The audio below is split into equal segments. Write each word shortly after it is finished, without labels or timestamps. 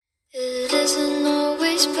isn't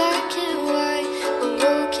always black and white. We're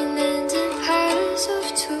walking in paths of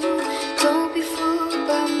two. Don't be fooled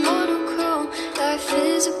by monochrome. Life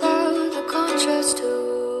is about the contrast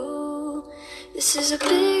too. This is a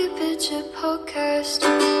big picture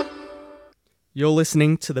podcast. You're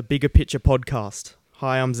listening to the Bigger Picture Podcast.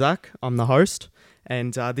 Hi, I'm Zach. I'm the host.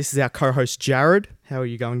 And this is our co-host, Jarrod. How are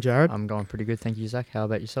you going, Jarrod? I'm going pretty good. Thank you, Zach. How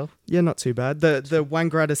about yourself? Yeah, not too bad. The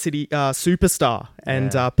Wangaratta City superstar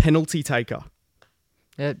and penalty taker.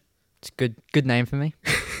 Yeah, it's a good name for me.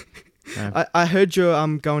 I heard you're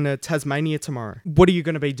going to Tasmania tomorrow. What are you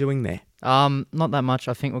going to be doing there? Not that much.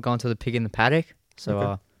 I think we're going to the pig in the paddock. So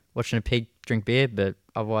Okay. watching a pig drink beer, but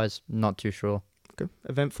otherwise not too sure. Okay,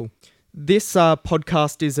 eventful. This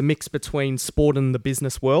podcast is a mix between sport and the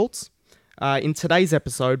business worlds. In today's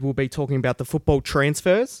episode, we'll be talking about the football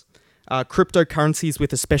transfers, cryptocurrencies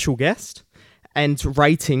with a special guest, and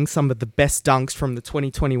rating some of the best dunks from the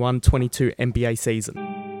 2021-22 NBA season.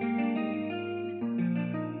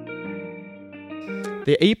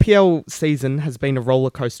 The EPL season has been a roller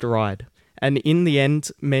coaster ride, and in the end,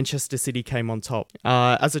 Manchester City came on top.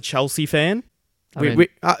 As a Chelsea fan,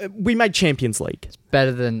 we made Champions League. It's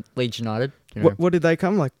better than Leeds United. You know, What did they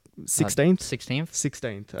come, like 16th? 16th.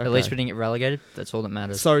 16th. Okay. At least we didn't get relegated. That's all that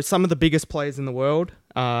matters. So some of the biggest players in the world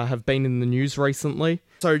have been in the news recently.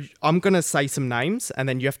 So I'm going to say some names, and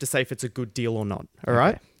then you have to say if it's a good deal or not. All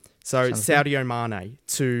right? So Sounds Sadio Mane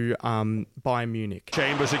to Bayern Munich.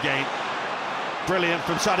 Chambers again. Brilliant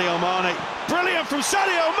from Sadio Mane. Brilliant from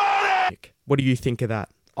Sadio Mane! What do you think of that?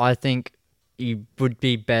 I think he would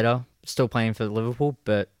be better still playing for Liverpool,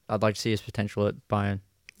 but I'd like to see his potential at Bayern.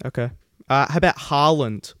 Okay. How about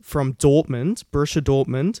Haaland from Dortmund, Borussia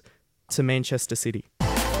Dortmund, to Manchester City?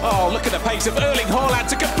 Oh, look at the pace of Erling Haaland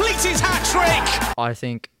to complete his hat-trick! I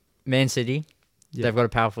think Man City, they've got a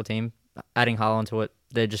powerful team. Adding Haaland to it,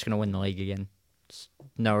 they're just going to win the league again. It's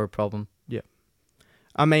no real problem. Yeah.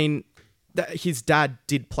 I mean, his dad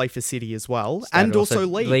did play for City as well, His dad and also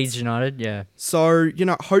Leeds. Leeds United, yeah. So,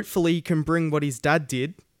 hopefully he can bring what his dad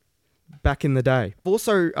did back in the day. I've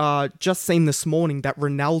also just seen this morning that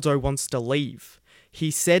Ronaldo wants to leave.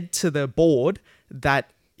 He said to the board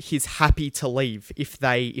that he's happy to leave if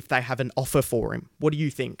they have an offer for him. What do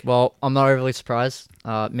you think? Well, I'm not overly surprised.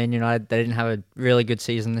 Man United, they didn't have a really good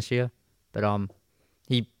season this year, but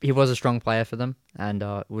he was a strong player for them, and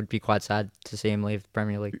it would be quite sad to see him leave the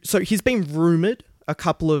Premier League. So he's been rumoured. A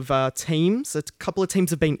couple of teams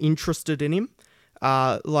have been interested in him,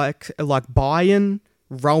 like Bayern,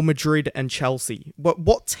 Real Madrid and Chelsea.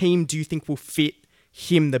 What team do you think will fit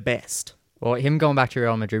him the best? Well, him going back to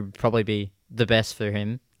Real Madrid would probably be the best for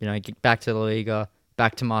him. Get back to La Liga,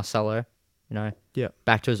 back to Marcelo,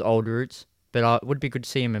 back to his old roots. But it would be good to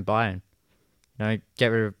see him in Bayern. Get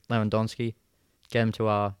rid of Lewandowski, get him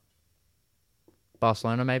to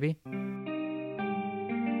Barcelona maybe.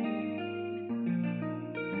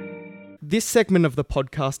 This segment of the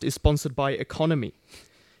podcast is sponsored by Economy.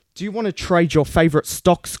 Do you want to trade your favorite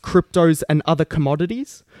stocks, cryptos, and other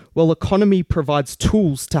commodities? Well, Economy provides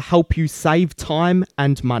tools to help you save time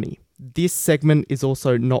and money. This segment is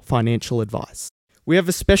also not financial advice. We have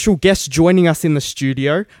a special guest joining us in the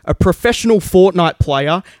studio, a professional Fortnite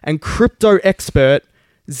player and crypto expert,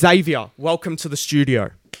 Xavier. Welcome to the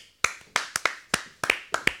studio.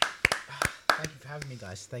 Thank you for having me,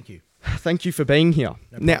 guys. Thank you. Thank you for being here.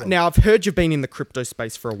 Now, I've heard you've been in the crypto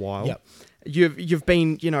space for a while. Yep. You've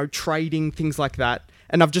been, trading, things like that.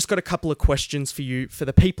 And I've just got a couple of questions for you, for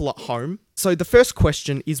the people at home. So the first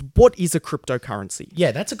question is, what is a cryptocurrency?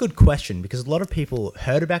 Yeah, that's a good question because a lot of people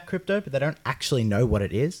heard about crypto, but they don't actually know what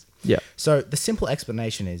it is. Yeah. So the simple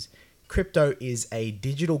explanation is crypto is a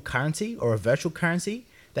digital currency or a virtual currency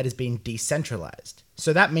that is being decentralized.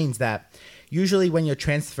 So that means that usually when you're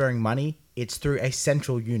transferring money, it's through a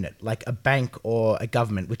central unit, like a bank or a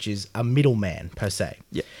government, which is a middleman per se.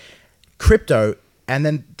 Yeah. Crypto, and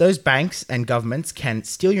then those banks and governments can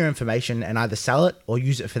steal your information and either sell it or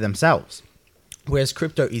use it for themselves. Whereas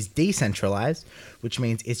crypto is decentralized, which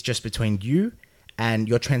means it's just between you and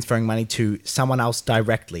you're transferring money to someone else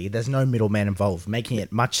directly. There's no middleman involved, making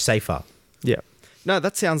it much safer. Yeah. No,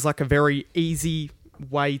 that sounds like a very easy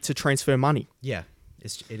way to transfer money. Yeah,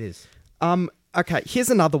 it is. Okay, here's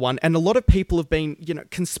another one. And a lot of people have been,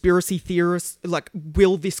 conspiracy theorists, like,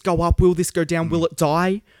 will this go up? Will this go down? Will it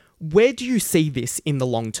die? Where do you see this in the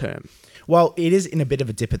long term? Well, it is in a bit of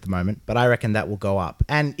a dip at the moment, but I reckon that will go up.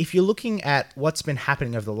 And if you're looking at what's been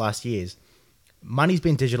happening over the last years, money's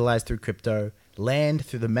been digitalized through crypto, land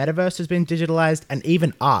through the metaverse has been digitalized, and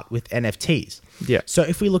even art with NFTs. Yeah. So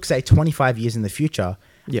if we look, say, 25 years in the future,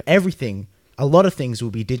 Yeah. everything, a lot of things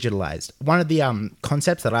will be digitalized. One of the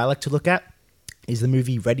concepts that I like to look at is the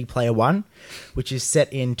movie Ready Player One, which is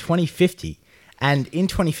set in 2050. And in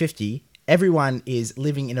 2050, everyone is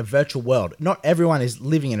living in a virtual world. Not everyone is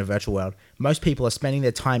living in a virtual world. Most people are spending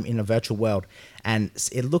their time in a virtual world, and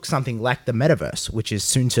it looks something like the metaverse, which is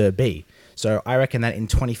soon to be. So I reckon that in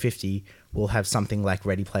 2050, we'll have something like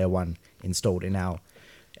Ready Player One installed in our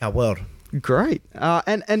world. Great.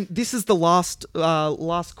 And this is the last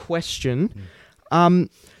question.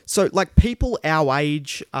 So, like, people our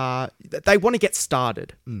age, they want to get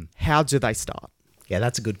started. How do they start? Yeah,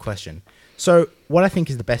 that's a good question. So what I think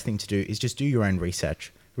is the best thing to do is just do your own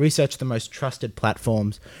research. Research the most trusted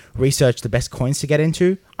platforms. Research the best coins to get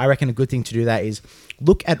into. I reckon a good thing to do that is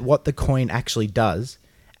look at what the coin actually does.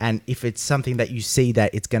 And if it's something that you see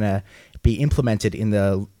that it's going to be implemented in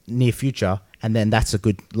the near future, and then that's a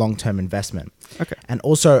good long-term investment. Okay. And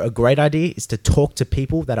also a great idea is to talk to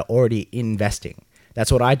people that are already investing.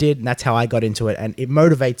 That's what I did, and that's how I got into it. And it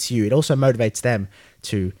motivates you. It also motivates them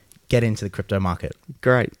to get into the crypto market.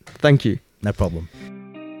 Great. Thank you. No problem.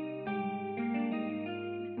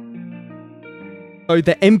 So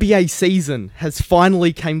the NBA season has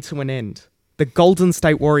finally came to an end. The Golden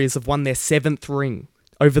State Warriors have won their 7th ring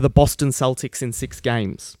over the Boston Celtics in 6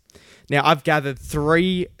 games. Now, I've gathered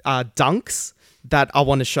 3 dunks that I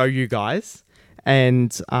want to show you guys,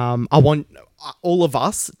 and I want all of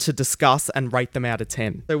us to discuss and rate them out of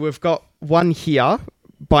 10. So we've got one here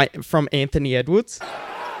from Anthony Edwards.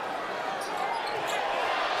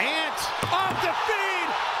 Off the feed.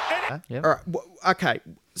 Yep. All right, okay,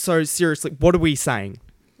 so seriously, what are we saying?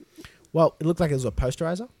 Well, it looked like it was a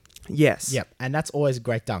posterizer. Yes. Yep. And that's always a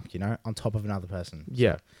great dunk, on top of another person.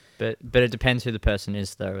 Yeah. But it depends who the person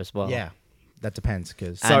is, though, as well. Yeah. That depends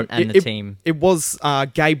because And the team. It was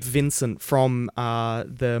Gabe Vincent from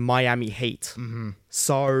the Miami Heat. Mm-hmm.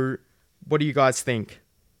 So, what do you guys think?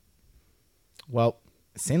 well,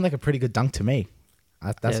 it seemed like a pretty good dunk to me.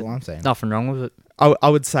 That's all I'm saying. Nothing wrong with it. I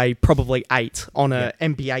would say probably 8 on a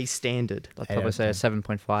NBA standard. I'd probably say a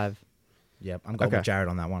 7.5. Yep, I'm going with Jarrod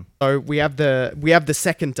on that one. So we have the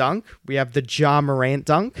second dunk. We have the Ja Morant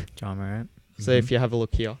dunk. John Morant. So if you have a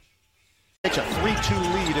look here. It's a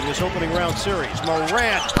 3-2 lead in this opening round series.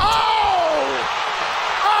 Morant. Oh!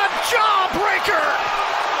 A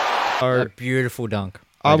jawbreaker! So A beautiful dunk.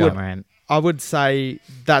 I by would- Ja Morant. I would say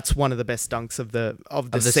that's one of the best dunks of the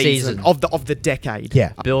season of the decade.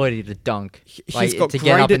 Yeah. Ability to dunk. He's Like, got to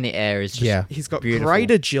get up great- in the air is just He's got beautiful. great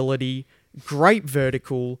agility, great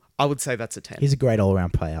vertical. I would say that's a 10. He's a great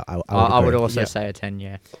all-around player. I I would agree. also Yeah. say a 10,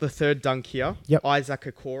 yeah. The third dunk here. Yep. Isaac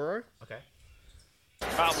Okoro.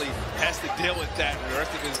 Probably has to deal with that the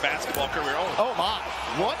rest of his basketball career. Oh my.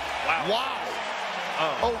 What? Wow.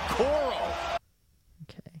 Oh, Coro.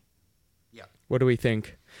 Okay. What do we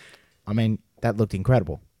think? I mean, that looked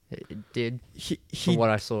incredible. It did, He from what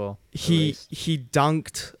I saw. at he least. he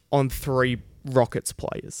dunked on 3 Rockets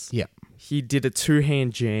players. Yeah. He did a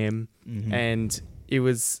 2-hand jam, and it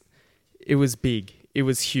was big. It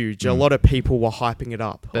was huge. A lot of people were hyping it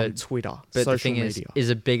up on Twitter, But social the thing media. is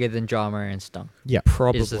it bigger than Ja Morant's dunk? Yeah.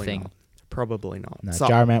 Probably is the thing. not. Probably not. No, So,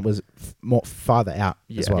 Ja Morant was more farther out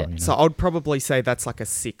as well. yeah. you know. So I'd probably say that's like a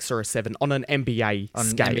 6 or a 7 on an NBA On an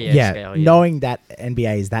scale. NBA yeah, scale, yeah. knowing that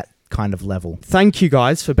NBA is that kind of level. Thank you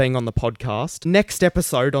guys for being on the podcast. Next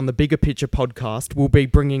episode on the Bigger Picture podcast, we'll be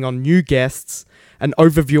bringing on new guests, an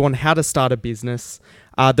overview on how to start a business,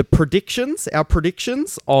 our predictions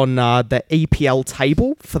on the EPL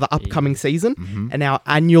table for the upcoming season, and our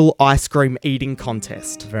annual ice cream eating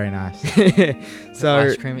contest. Very nice. So,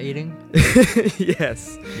 Ice cream eating?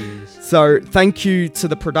 yes. So thank you to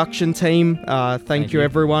the production team. Thank you, you.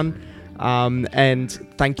 everyone. And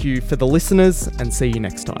thank you for the listeners, and see you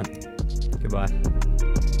next time. Goodbye.